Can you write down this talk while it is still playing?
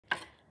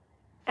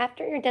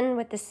After you're done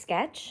with the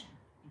sketch,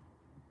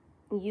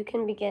 you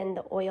can begin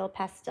the oil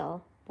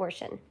pastel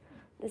portion.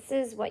 This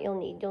is what you'll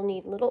need. You'll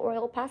need little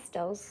oil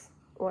pastels,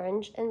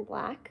 orange and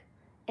black,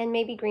 and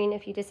maybe green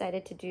if you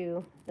decided to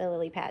do the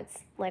lily pads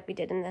like we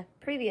did in the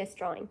previous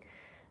drawing.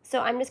 So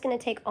I'm just going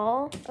to take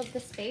all of the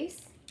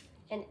space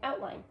and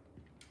outline.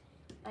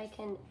 I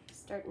can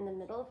start in the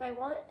middle if I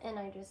want, and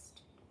I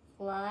just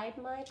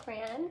glide my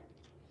crayon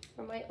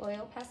or my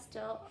oil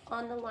pastel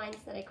on the lines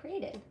that I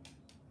created.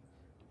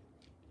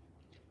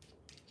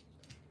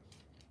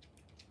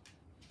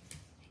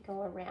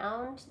 Go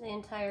around the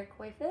entire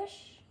koi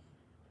fish.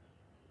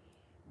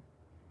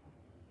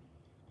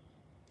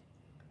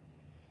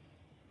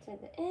 To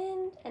the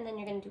end, and then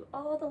you're going to do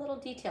all the little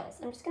details.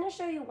 I'm just going to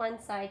show you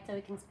one side so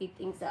we can speed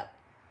things up.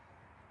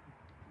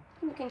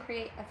 You can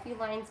create a few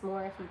lines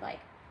more if you'd like.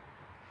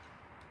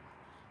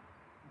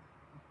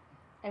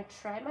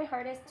 I've tried my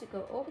hardest to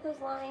go over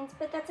those lines,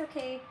 but that's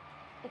okay.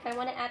 If I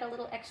want to add a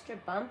little extra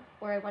bump,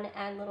 or I want to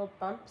add little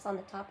bumps on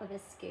the top of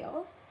his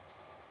scale,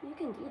 you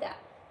can do that.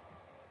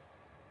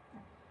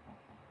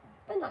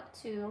 But not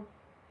too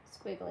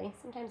squiggly.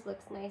 Sometimes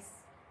looks nice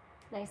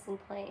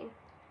and plain.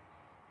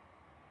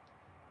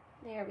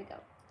 There we go.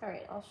 All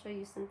right, I'll show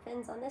you some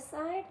fins on this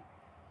side.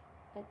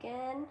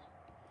 Again,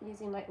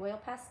 using my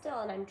oil pastel,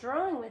 and I'm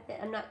drawing with it.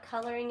 I'm not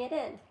coloring it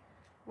in.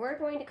 We're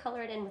going to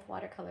color it in with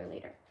watercolor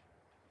later.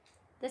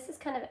 This is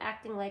kind of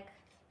acting like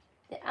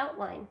the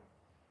outline,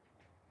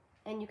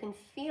 and you can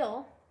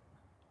feel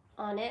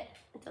on it,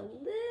 it's a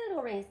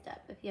little raised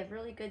up. If you have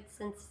really good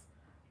sense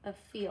of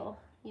feel,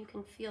 you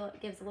can feel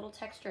it gives a little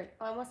texture. It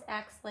almost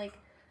acts like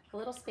a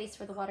little space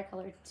for the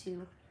watercolor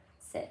to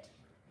sit.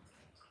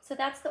 So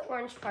that's the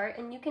orange part,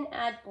 and you can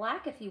add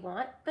black if you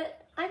want,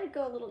 but I would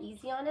go a little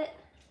easy on it.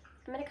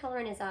 I'm going to color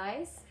in his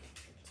eyes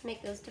to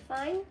make those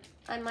define.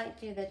 I might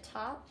do the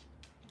top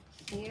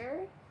here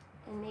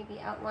and maybe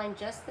outline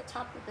just the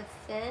top of the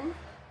fin.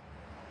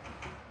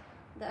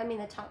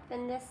 The top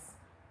fin this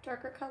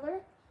darker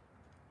color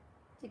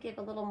to give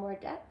a little more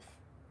depth.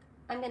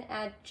 I'm going to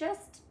add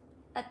just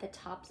at the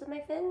tops of my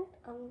fin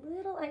a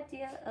little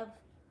idea of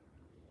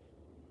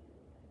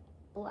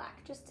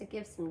black, just to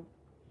give some,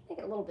 make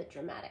it a little bit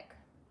dramatic.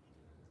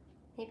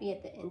 Maybe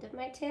at the end of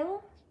my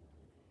tail,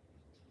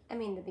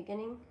 the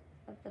beginning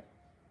of the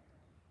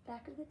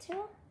back of the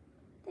tail,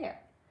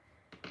 there.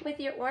 With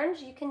your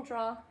orange, you can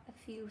draw a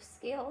few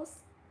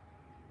scales.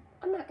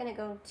 I'm not going to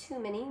go too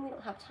many. We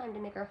don't have time to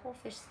make our whole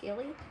fish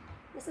scaly.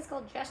 This is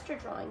called gesture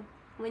drawing,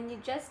 when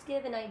you just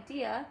give an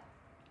idea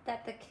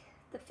that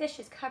the fish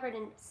is covered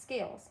in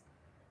scales.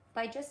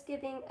 By just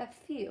giving a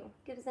few,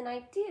 gives an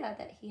idea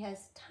that he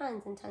has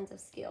tons and tons of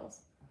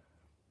scales.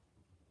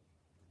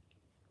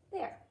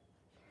 There.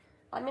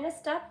 I'm going to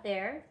stop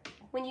there.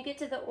 When you get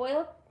to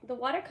the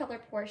watercolor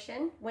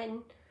portion,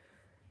 when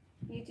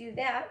you do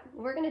that,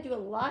 we're going to do a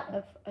lot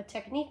of a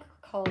technique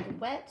called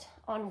wet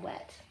on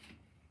wet.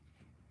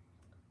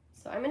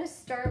 So I'm going to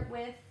start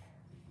with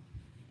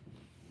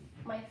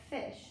my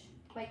fish,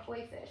 my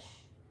koi fish.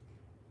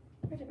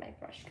 Where did my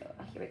brush go?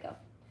 Oh, here we go.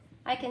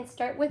 I can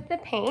start with the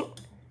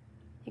paint.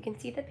 You can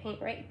see the paint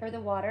right, or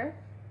the water.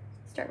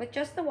 Start with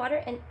just the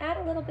water and add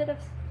a little bit of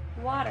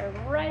water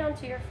right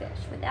onto your fish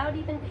without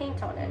even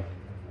paint on it.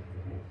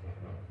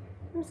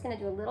 I'm just going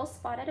to do a little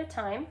spot at a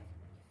time,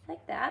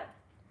 like that.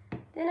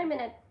 Then I'm going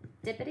to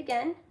dip it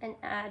again and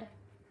add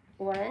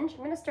orange. I'm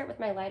going to start with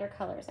my lighter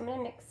colors. I'm going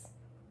to mix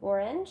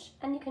orange,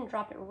 and you can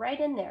drop it right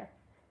in there.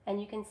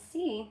 And you can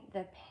see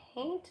the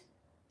paint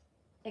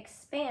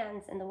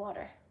expands in the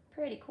water.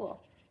 Pretty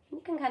cool.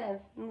 You can kind of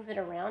move it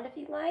around if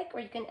you like,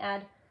 or you can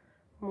add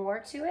more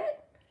to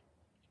it.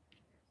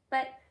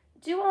 But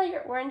do all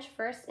your orange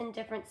first in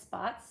different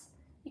spots.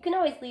 You can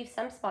always leave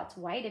some spots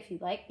white if you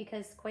like,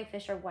 because koi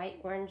fish are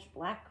white, orange,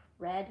 black,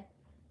 red,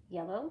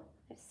 yellow,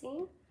 I've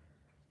seen.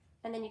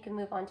 And then you can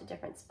move on to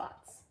different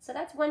spots. So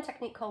that's one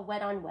technique called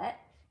wet on wet.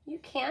 You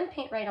can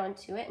paint right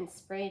onto it and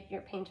spray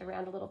your paint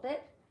around a little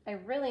bit. I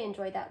really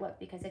enjoy that look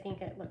because I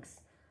think it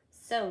looks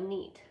so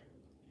neat.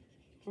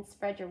 You can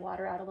spread your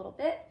water out a little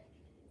bit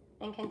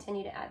and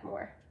continue to add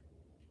more.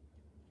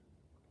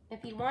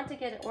 If you want to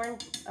get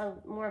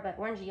more of an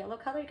orange yellow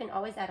color, you can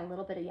always add a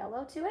little bit of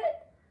yellow to it.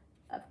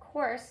 Of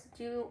course,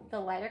 do the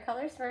lighter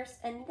colors first,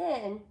 and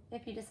then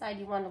if you decide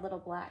you want a little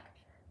black,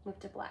 move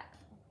to black.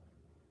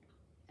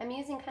 I'm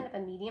using kind of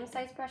a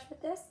medium-sized brush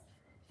with this,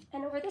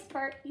 and over this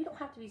part, you don't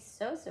have to be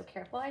so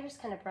careful. I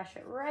just kind of brush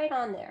it right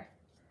on there,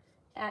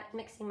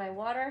 mixing my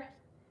water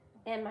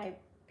and my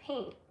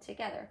paint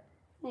together.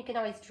 And you can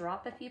always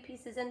drop a few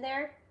pieces in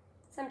there.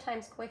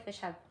 Sometimes koi fish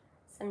have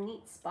some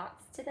neat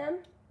spots to them.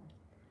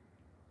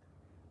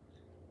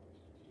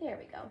 There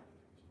we go.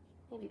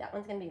 Maybe that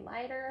one's going to be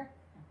lighter.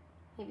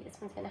 Maybe this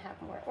one's going to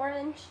have more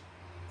orange.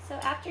 So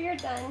after you're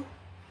done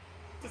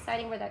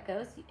deciding where that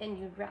goes, and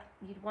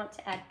you'd want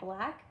to add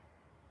black,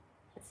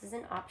 this is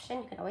an option.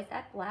 You can always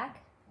add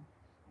black.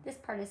 This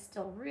part is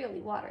still really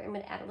watery. I'm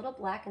going to add a little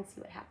black and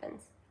see what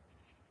happens.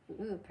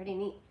 Ooh, pretty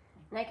neat.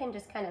 And I can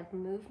just kind of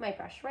move my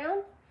brush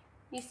around.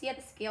 You see how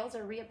the scales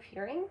are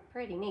reappearing?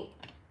 Pretty neat.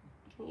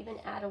 You can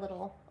even add a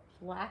little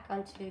black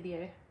onto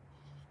the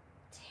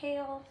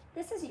tail.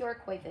 This is your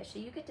koi fish, so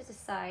you get to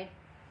decide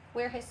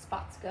where his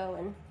spots go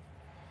and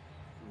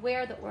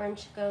where the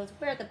orange goes,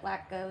 where the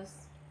black goes.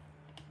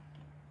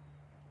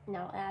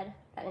 Now I'll add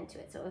that into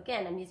it. So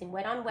again, I'm using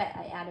wet on wet.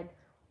 I added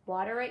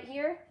water right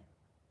here,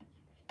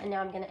 and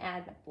now I'm gonna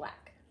add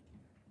black.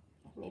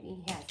 Maybe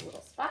he has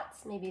little spots.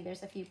 Maybe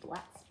there's a few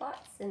black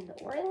spots in the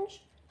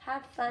orange.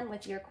 Have fun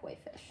with your koi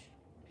fish.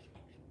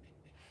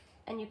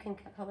 And you can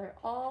color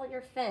all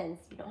your fins.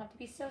 You don't have to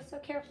be so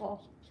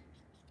careful.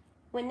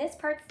 When this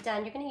part's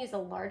done, you're gonna use a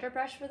larger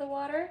brush for the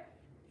water,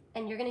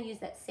 and you're gonna use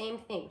that same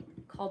thing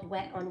called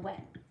wet on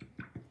wet.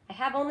 I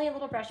have only a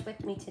little brush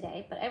with me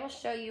today, but I will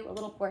show you a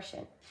little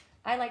portion.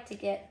 I like to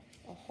get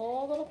a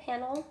whole little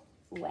panel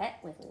wet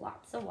with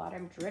lots of water.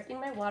 I'm dripping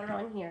my water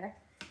on here.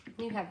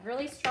 And you have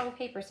really strong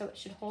paper, so it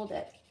should hold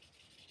it.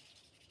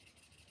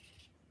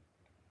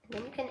 And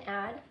then you can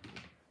add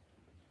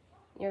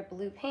your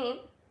blue paint.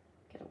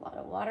 Get a lot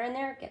of water in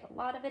there, get a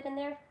lot of it in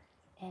there,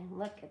 and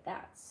look at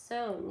that,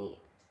 so neat.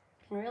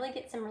 You can really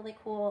get some really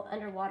cool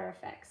underwater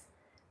effects.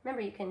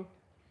 Remember, you can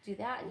do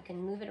that, and you can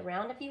move it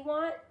around if you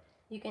want.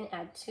 You can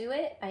add to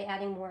it by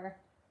adding more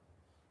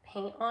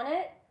paint on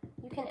it.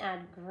 You can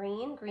add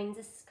green. Green's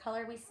this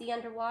color we see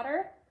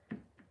underwater.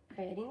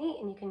 Pretty neat,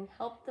 and you can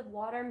help the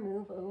water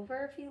move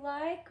over if you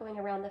like, going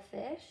around the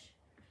fish.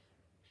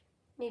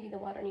 Maybe the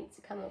water needs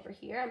to come over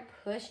here. I'm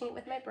pushing it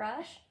with my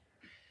brush.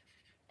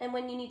 And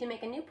when you need to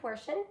make a new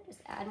portion, just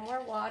add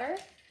more water.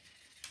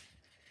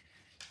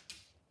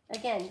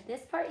 Again, this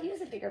part,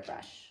 use a bigger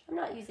brush. I'm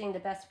not using the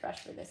best brush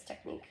for this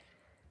technique,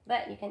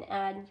 but you can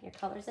add your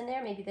colors in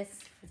there. Maybe this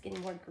is getting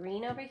more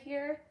green over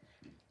here.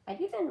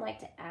 I'd even like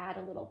to add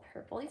a little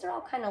purple. These are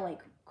all kind of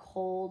like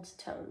cold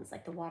tones,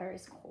 like the water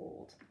is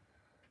cold.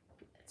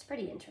 It's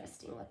pretty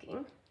interesting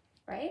looking,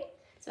 right?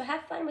 So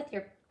have fun with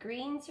your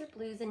greens, your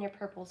blues, and your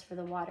purples for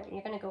the water. And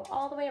you're gonna go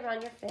all the way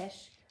around your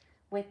fish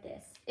with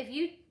this. If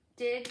you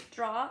did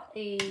draw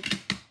a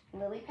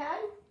lily pad,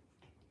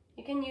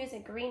 you can use a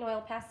green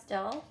oil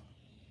pastel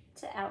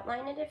to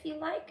outline it if you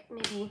like.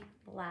 Maybe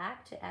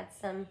black to add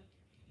some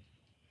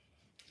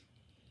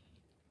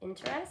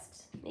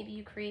interest. Maybe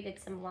you created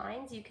some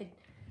lines. You could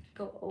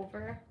go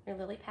over your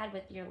lily pad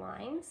with your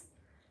lines.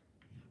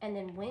 And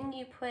then when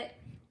you put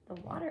the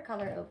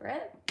watercolor over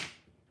it,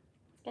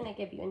 it's gonna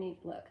give you a neat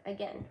look.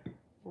 Again,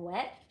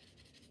 wet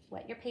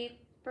your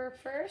paper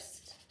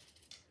first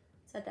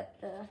so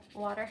that the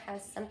water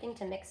has something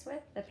to mix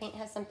with, the paint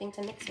has something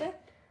to mix with.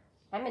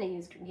 I'm gonna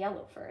use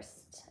yellow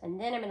first,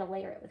 and then I'm gonna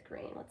layer it with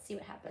green. Let's see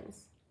what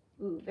happens.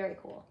 Ooh, very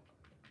cool.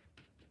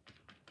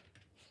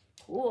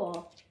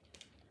 Cool.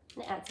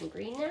 I'm gonna add some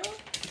green now.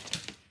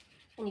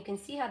 And you can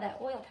see how that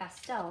oil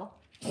pastel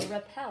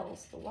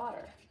repels the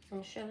water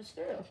and shows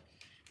through,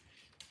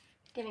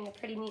 giving a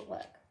pretty neat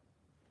look.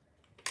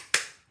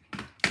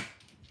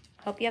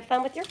 Hope you have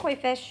fun with your koi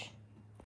fish.